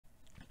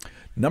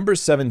Number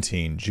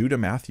 17, Judah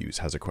Matthews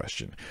has a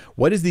question.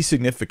 What is the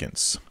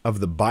significance of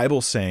the Bible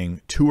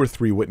saying 2 or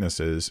 3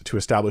 witnesses to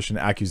establish an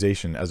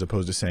accusation as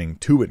opposed to saying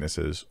 2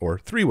 witnesses or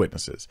 3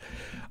 witnesses?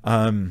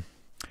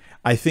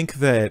 I think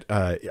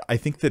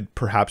that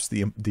perhaps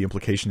the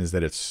implication is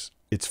that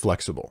it's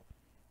flexible.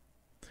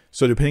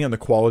 So depending on the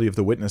quality of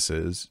the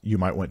witnesses, you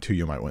might want 2,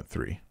 you might want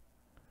 3.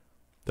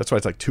 That's why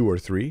it's like 2 or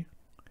 3,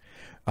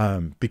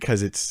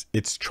 because it's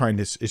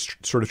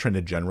sort of trying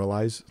to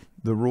generalize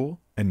the rule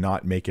and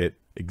not make it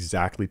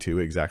exactly 2,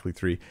 exactly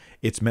 3.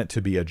 It's meant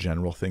to be a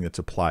general thing that's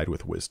applied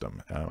with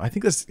wisdom. I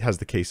think this is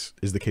the case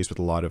with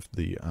a lot of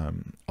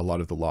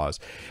the laws.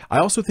 I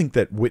also think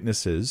that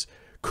witnesses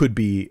could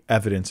be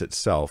evidence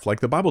itself. Like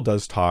the Bible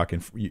does talk,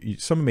 and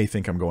some may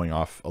think I'm going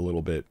off a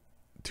little bit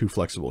too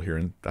flexible here,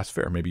 and that's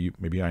fair.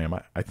 Maybe I am.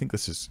 I think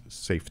this is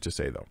safe to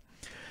say though.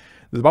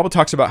 The Bible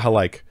talks about how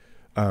like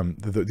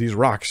these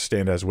rocks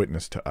stand as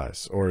witness to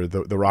us, or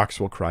the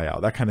rocks will cry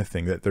out, that kind of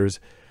thing.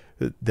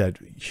 That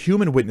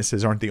human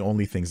witnesses aren't the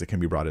only things that can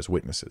be brought as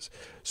witnesses.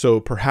 So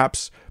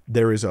perhaps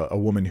there is a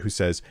woman who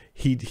says,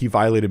 he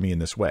violated me in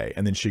this way.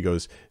 And then she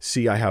goes,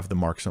 see, I have the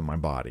marks on my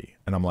body.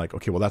 And I'm like,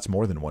 okay, well, that's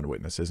more than one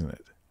witness, isn't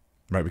it?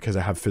 Right? Because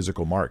I have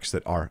physical marks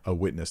that are a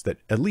witness that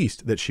at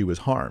least that she was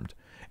harmed.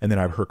 And then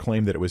I have her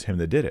claim that it was him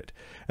that did it.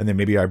 And then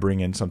maybe I bring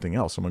in something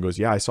else. Someone goes,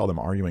 yeah, I saw them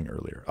arguing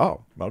earlier.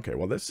 Oh, okay.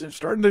 Well, this is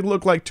starting to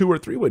look like 2 or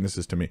 3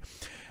 witnesses to me.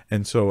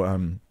 And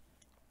so,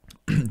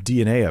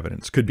 DNA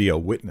evidence could be a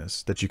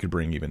witness that you could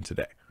bring even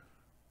today,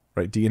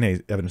 right?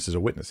 DNA evidence is a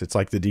witness. It's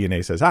like the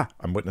DNA says,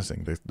 I'm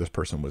witnessing this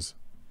person was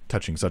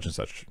touching such and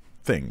such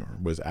thing, or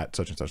was at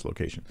such and such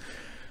location.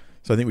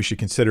 So I think we should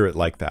consider it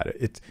like that.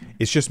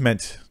 It's just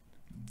meant,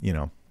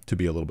 to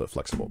be a little bit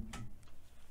flexible.